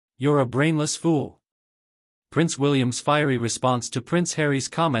"You're a brainless fool." Prince William's fiery response to Prince Harry's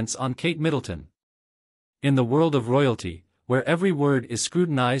comments on Kate Middleton. In the world of royalty, where every word is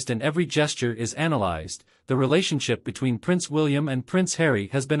scrutinized and every gesture is analyzed, the relationship between Prince William and Prince Harry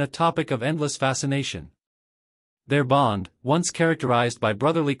has been a topic of endless fascination. Their bond, once characterized by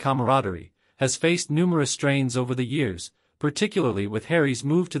brotherly camaraderie, has faced numerous strains over the years, particularly with Harry's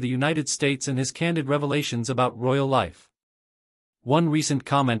move to the United States and his candid revelations about royal life. One recent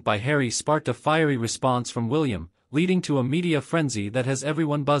comment by Harry sparked a fiery response from William, leading to a media frenzy that has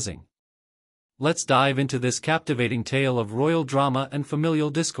everyone buzzing. Let's dive into this captivating tale of royal drama and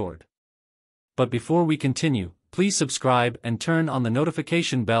familial discord. But before we continue, please subscribe and turn on the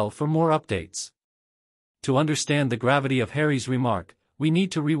notification bell for more updates. To understand the gravity of Harry's remark, we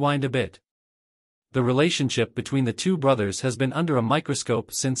need to rewind a bit. The relationship between the two brothers has been under a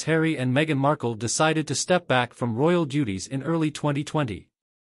microscope since Harry and Meghan Markle decided to step back from royal duties in early 2020.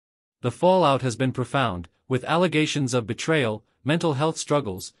 The fallout has been profound, with allegations of betrayal, mental health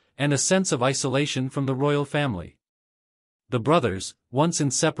struggles, and a sense of isolation from the royal family. The brothers, once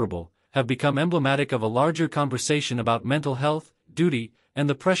inseparable, have become emblematic of a larger conversation about mental health, duty, and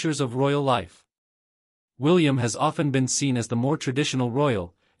the pressures of royal life. William has often been seen as the more traditional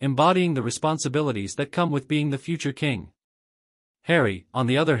royal, embodying the responsibilities that come with being the future king. Harry, on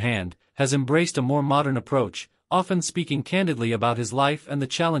the other hand, has embraced a more modern approach, often speaking candidly about his life and the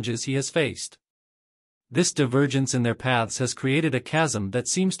challenges he has faced. This divergence in their paths has created a chasm that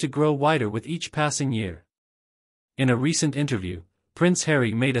seems to grow wider with each passing year. In a recent interview, Prince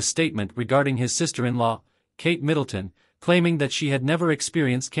Harry made a statement regarding his sister-in-law, Kate Middleton, claiming that she had never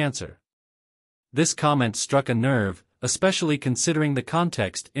experienced cancer. This comment struck a nerve, especially considering the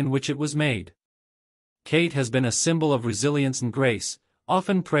context in which it was made. Kate has been a symbol of resilience and grace,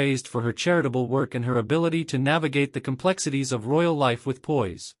 often praised for her charitable work and her ability to navigate the complexities of royal life with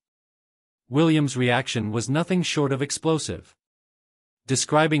poise. William's reaction was nothing short of explosive.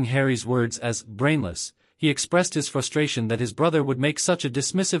 Describing Harry's words as brainless, he expressed his frustration that his brother would make such a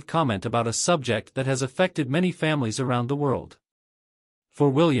dismissive comment about a subject that has affected many families around the world. For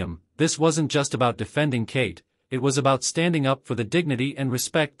William, this wasn't just about defending Kate, it was about standing up for the dignity and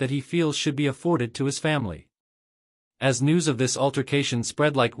respect that he feels should be afforded to his family. As news of this altercation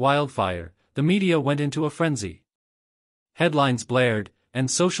spread like wildfire, the media went into a frenzy. Headlines blared, and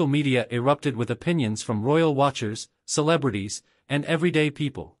social media erupted with opinions from royal watchers, celebrities, and everyday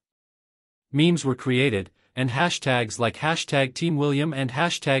people. Memes were created, and hashtags like #TeamWilliam and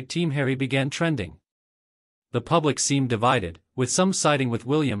 #TeamHarry began trending. The public seemed divided, with some siding with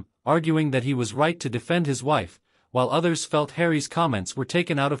William, arguing that he was right to defend his wife, while others felt Harry's comments were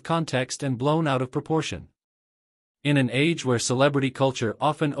taken out of context and blown out of proportion. In an age where celebrity culture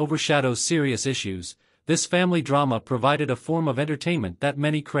often overshadows serious issues, this family drama provided a form of entertainment that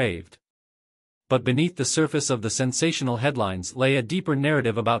many craved. But beneath the surface of the sensational headlines lay a deeper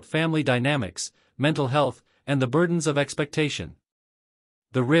narrative about family dynamics, mental health, and the burdens of expectation.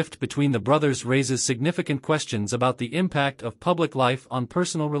 The rift between the brothers raises significant questions about the impact of public life on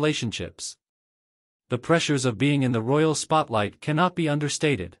personal relationships. The pressures of being in the royal spotlight cannot be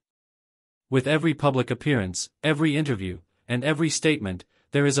understated. With every public appearance, every interview, and every statement,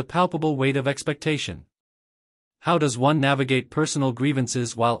 there is a palpable weight of expectation. How does one navigate personal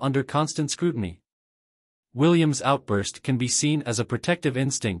grievances while under constant scrutiny? William's outburst can be seen as a protective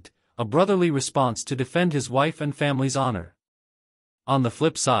instinct, a brotherly response to defend his wife and family's honor. On the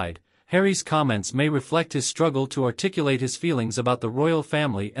flip side, Harry's comments may reflect his struggle to articulate his feelings about the royal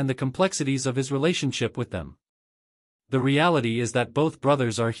family and the complexities of his relationship with them. The reality is that both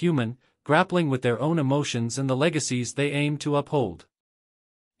brothers are human, grappling with their own emotions and the legacies they aim to uphold.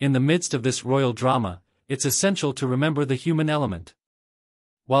 In the midst of this royal drama, it's essential to remember the human element.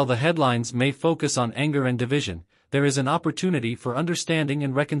 While the headlines may focus on anger and division, there is an opportunity for understanding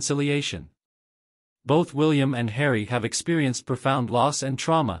and reconciliation. Both William and Harry have experienced profound loss and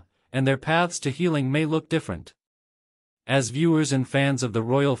trauma, and their paths to healing may look different. As viewers and fans of the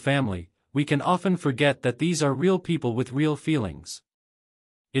royal family, we can often forget that these are real people with real feelings.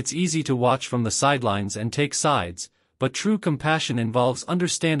 It's easy to watch from the sidelines and take sides, but true compassion involves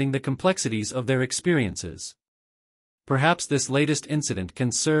understanding the complexities of their experiences. Perhaps this latest incident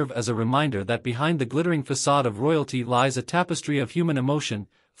can serve as a reminder that behind the glittering facade of royalty lies a tapestry of human emotion,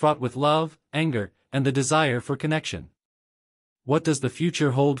 fraught with love, anger, and the desire for connection. What does the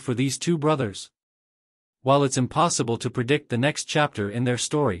future hold for these two brothers? While it's impossible to predict the next chapter in their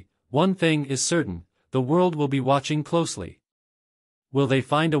story, one thing is certain: the world will be watching closely. Will they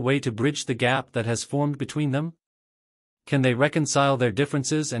find a way to bridge the gap that has formed between them? Can they reconcile their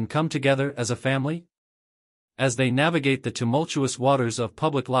differences and come together as a family? As they navigate the tumultuous waters of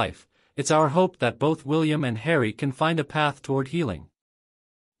public life, it's our hope that both William and Harry can find a path toward healing.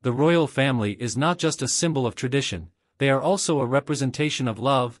 The royal family is not just a symbol of tradition, they are also a representation of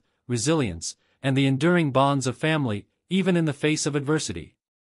love, resilience, and the enduring bonds of family, even in the face of adversity.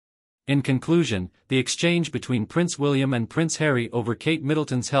 In conclusion, the exchange between Prince William and Prince Harry over Kate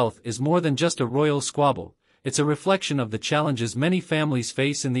Middleton's health is more than just a royal squabble, it's a reflection of the challenges many families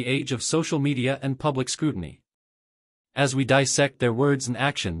face in the age of social media and public scrutiny. As we dissect their words and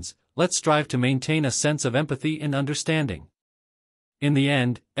actions, let's strive to maintain a sense of empathy and understanding. In the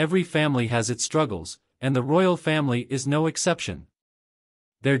end, every family has its struggles, and the royal family is no exception.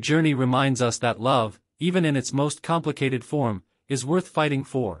 Their journey reminds us that love, even in its most complicated form, is worth fighting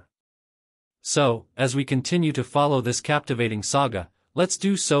for. So, as we continue to follow this captivating saga, let's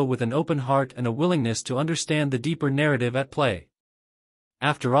do so with an open heart and a willingness to understand the deeper narrative at play.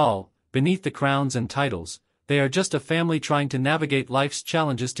 After all, beneath the crowns and titles, they are just a family trying to navigate life's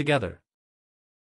challenges together.